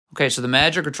Okay, so the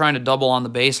Magic are trying to double on the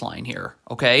baseline here,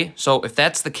 okay? So if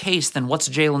that's the case, then what's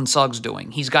Jalen Suggs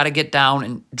doing? He's got to get down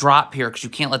and drop here because you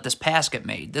can't let this pass get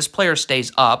made. This player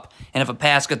stays up, and if a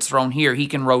pass gets thrown here, he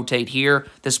can rotate here.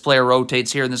 This player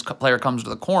rotates here, and this player comes to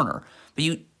the corner. But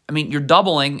you're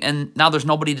doubling, and now there's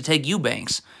nobody to take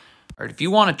Eubanks. All right, if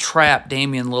you want to trap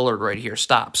Damian Lillard right here,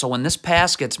 stop. So when this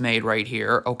pass gets made right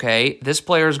here, okay, this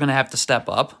player is going to have to step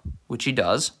up, which he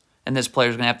does. And this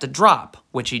player's going to have to drop,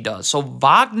 which he does. So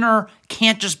Wagner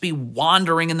can't just be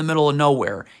wandering in the middle of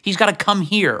nowhere. He's got to come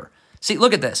here. See,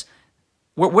 look at this.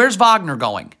 Where's Wagner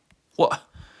going? What?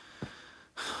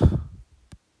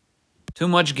 Too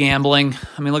much gambling.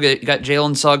 I mean, look at it. You got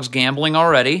Jalen Suggs gambling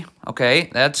already.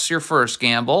 Okay, that's your first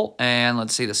gamble. And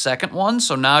let's see the second one.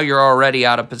 So now you're already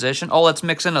out of position. Oh, let's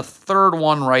mix in a third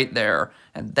one right there.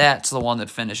 And that's the one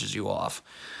that finishes you off.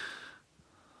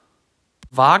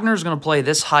 Wagner's going to play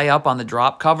this high up on the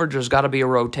drop coverage. There's got to be a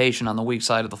rotation on the weak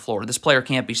side of the floor. This player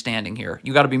can't be standing here.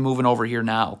 You got to be moving over here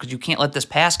now because you can't let this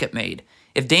pass get made.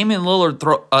 If Damian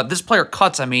Lillard this player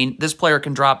cuts, this player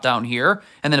can drop down here.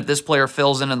 And then if this player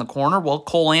fills in the corner, well,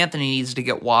 Cole Anthony needs to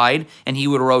get wide, and he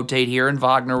would rotate here, and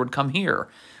Wagner would come here.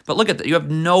 But look at that. You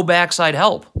have no backside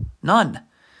help. None.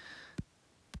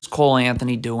 What's Cole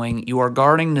Anthony doing? You are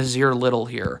guarding Nasir Little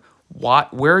here.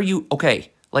 Where are you?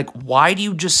 Okay. Like, why do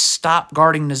you just stop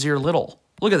guarding Nasir Little?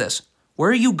 Look at this.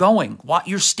 Where are you going?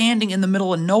 You're standing in the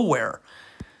middle of nowhere.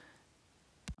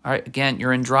 All right, again,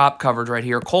 you're in drop coverage right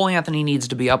here. Cole Anthony needs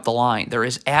to be up the line. There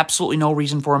is absolutely no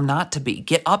reason for him not to be.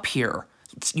 Get up here.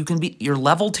 You're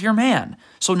level to your man.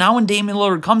 So now when Damian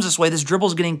Lillard comes this way, this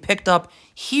dribble's getting picked up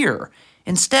here.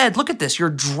 Instead, look at this. You're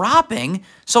dropping.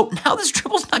 So now this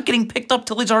dribble's not getting picked up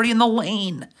till he's already in the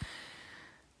lane.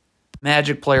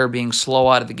 Magic player being slow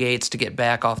out of the gates to get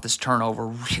back off this turnover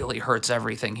really hurts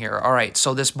everything here. All right,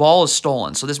 so this ball is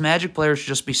stolen. So this Magic player should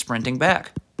just be sprinting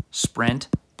back. Sprint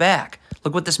back.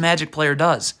 Look what this Magic player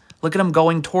does. Look at him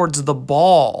going towards the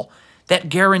ball. That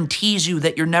guarantees you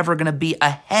that you're never going to be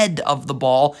ahead of the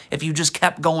ball if you just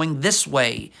kept going this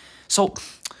way. So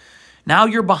now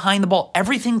you're behind the ball.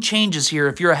 Everything changes here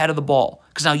if you're ahead of the ball.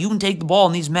 Because now you can take the ball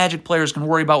and these Magic players can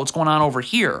worry about what's going on over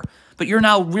here. But you're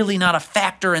now really not a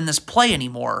factor in this play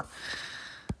anymore.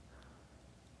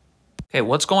 Okay,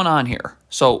 what's going on here?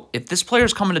 So if this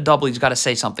player's coming to double, he's got to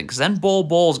say something. Because then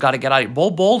Bull's got to get out of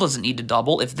here. Bull doesn't need to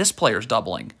double if this player's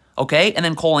doubling. Okay? And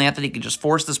then Cole Anthony can just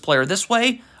force this player this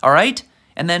way. All right?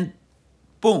 And then,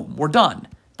 boom, we're done.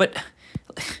 But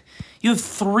you have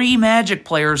 3 Magic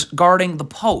players guarding the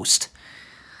post.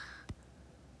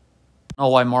 Oh,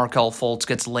 why Markelle Fultz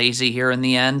gets lazy here in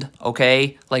the end,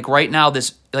 okay? Like, right now,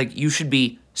 you should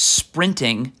be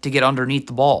sprinting to get underneath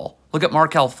the ball. Look at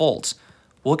Markelle Fultz.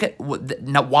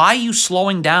 Now, why are you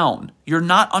slowing down? You're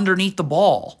not underneath the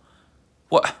ball.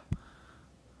 What?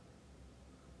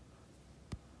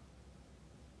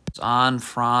 It's on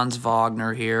Franz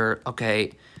Wagner here.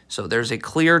 Okay, so there's a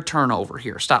clear turnover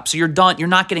here. Stop. So you're done. You're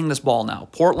not getting this ball now.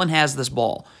 Portland has this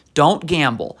ball. Don't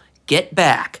gamble. Get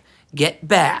back. Get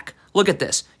back. Look at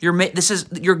this.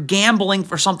 You're gambling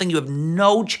for something you have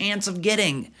no chance of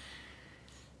getting.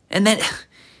 And then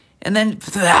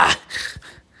oh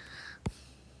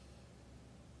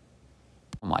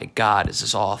my God, is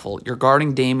this awful. You're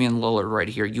guarding Damian Lillard right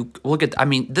here. You look at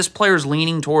this player's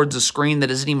leaning towards a screen that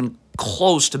isn't even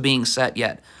close to being set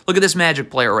yet. Look at this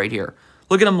Magic player right here.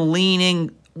 Look at him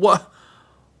leaning. What?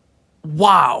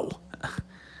 Wow.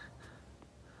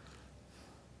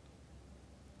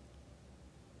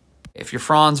 If you're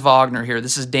Franz Wagner here,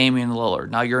 this is Damian Lillard.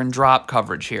 Now you're in drop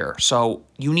coverage here, so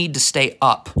you need to stay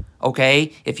up,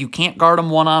 okay? If you can't guard him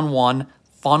one-on-one,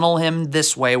 funnel him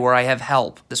this way where I have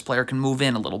help. This player can move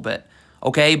in a little bit,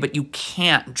 okay? But you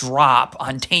can't drop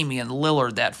on Damian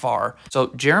Lillard that far. So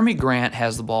Jeremy Grant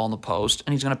has the ball in the post,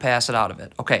 and he's going to pass it out of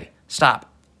it. Okay,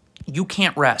 stop. You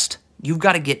can't rest. You've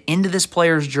got to get into this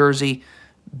player's jersey,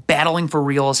 battling for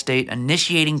real estate,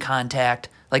 initiating contact.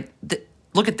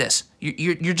 Look at this.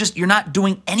 You're not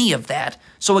doing any of that.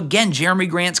 So again, Jeremy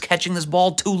Grant's catching this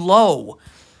ball too low.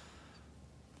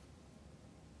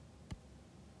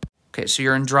 Okay, so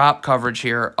you're in drop coverage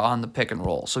here on the pick and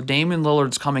roll. So Damian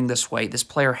Lillard's coming this way. This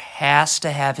player has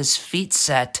to have his feet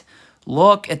set.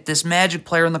 Look at this Magic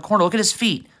player in the corner. Look at his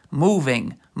feet.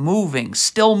 Moving,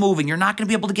 still moving. You're not going to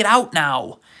be able to get out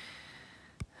now.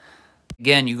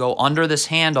 Again, you go under this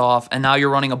handoff, and now you're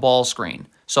running a ball screen.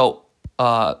 So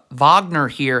Wagner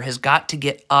here has got to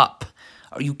get up.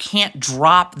 You can't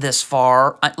drop this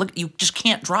far. Look, you just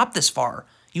can't drop this far.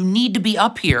 You need to be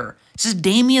up here. This is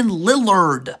Damian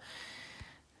Lillard.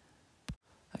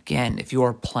 Again, if you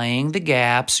are playing the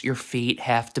gaps, your feet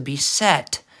have to be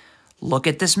set. Look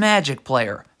at this Magic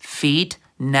player. feet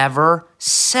never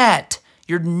set.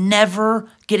 You're never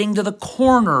getting to the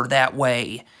corner that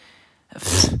way.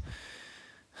 This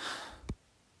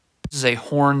is a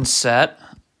horn set.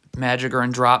 Magic are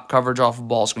in drop coverage off of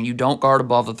ball screen. You don't guard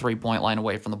above the three-point line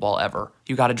away from the ball ever.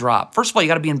 You got to drop. First of all, you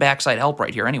got to be in backside help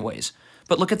right here anyways.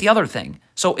 But look at the other thing.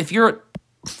 So if you're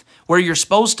where you're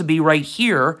supposed to be right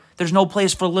here, there's no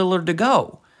place for Lillard to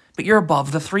go. But you're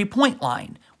above the three-point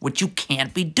line, which you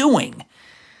can't be doing.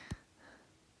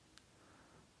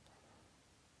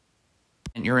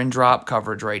 And you're in drop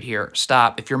coverage right here.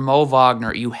 Stop. If you're Mo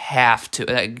Wagner, you have to.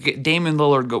 Damian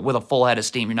Lillard with a full head of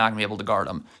steam, you're not going to be able to guard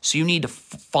him. So you need to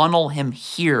funnel him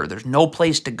here. There's no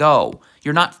place to go.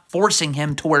 You're not forcing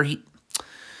him to where he...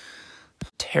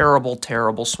 Terrible,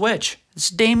 terrible switch.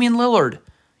 This is Damian Lillard.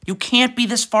 You can't be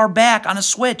this far back on a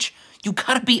switch. You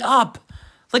got to be up.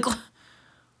 Like...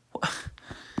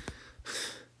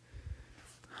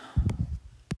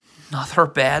 Another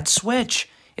bad switch.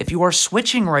 If you are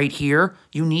switching right here,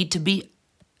 you need to be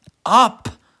up,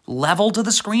 level to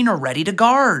the screener, ready to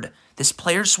guard. This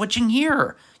player's switching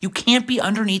here. You can't be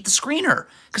underneath the screener.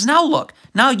 Because now look,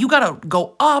 now you got to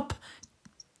go up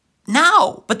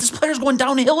now. But this player's going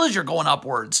downhill as you're going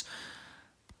upwards.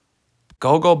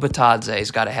 Gogo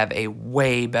Bitadze's got to have a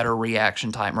way better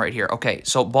reaction time right here. Okay,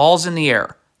 so ball's in the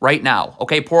air right now.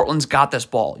 Okay, Portland's got this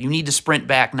ball. You need to sprint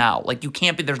back now. Like, you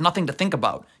can't be, there's nothing to think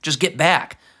about. Just get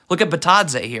back. Look at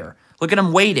Bitadze here. Look at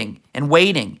him waiting and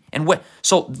waiting and wait.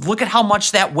 So look at how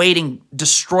much that waiting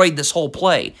destroyed this whole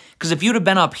play. Because if you'd have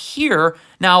been up here,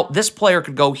 now this player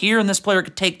could go here and this player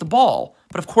could take the ball.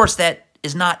 But of course that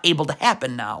is not able to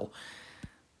happen now.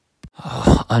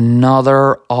 Oh,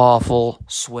 another awful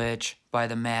switch by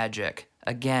the Magic.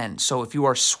 Again, so if you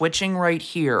are switching right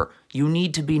here, you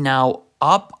need to be now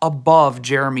up above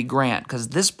Jeremy Grant because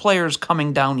this player is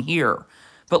coming down here.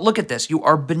 But look at this. You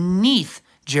are beneath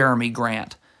Jeremy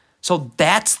Grant. So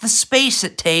that's the space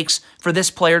it takes for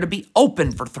this player to be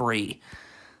open for three.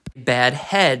 Bad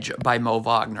hedge by Mo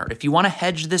Wagner. If you want to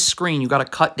hedge this screen, you got to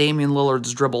cut Damian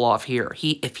Lillard's dribble off here.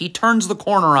 If he turns the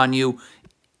corner on you,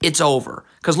 it's over.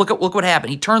 Because look what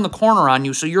happened. He turned the corner on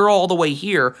you, so you're all the way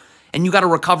here, and you got to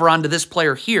recover onto this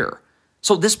player here.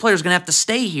 So this player's going to have to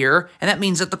stay here, and that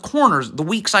means that the corners, the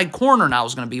weak side corner now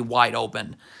is going to be wide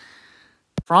open.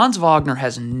 Franz Wagner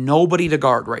has nobody to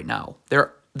guard right now.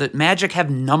 The Magic have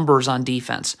numbers on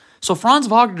defense. So Franz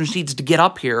Wagner needs to get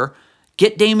up here,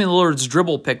 get Damian Lillard's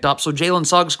dribble picked up so Jalen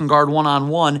Suggs can guard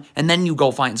one-on-one, and then you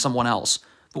go find someone else.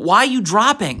 But why are you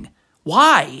dropping?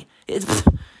 Why? You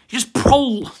just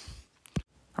All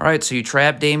right, so you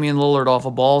trap Damian Lillard off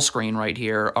a ball screen right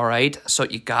here, all right? So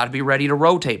you got to be ready to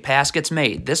rotate. Pass gets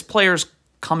made. This player's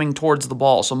coming towards the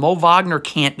ball. So Mo Wagner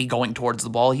can't be going towards the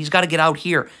ball. He's got to get out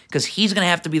here because he's going to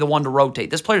have to be the one to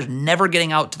rotate. This player's never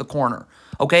getting out to the corner,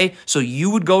 okay? So you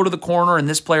would go to the corner and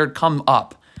this player would come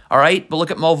up, all right? But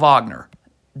look at Mo Wagner.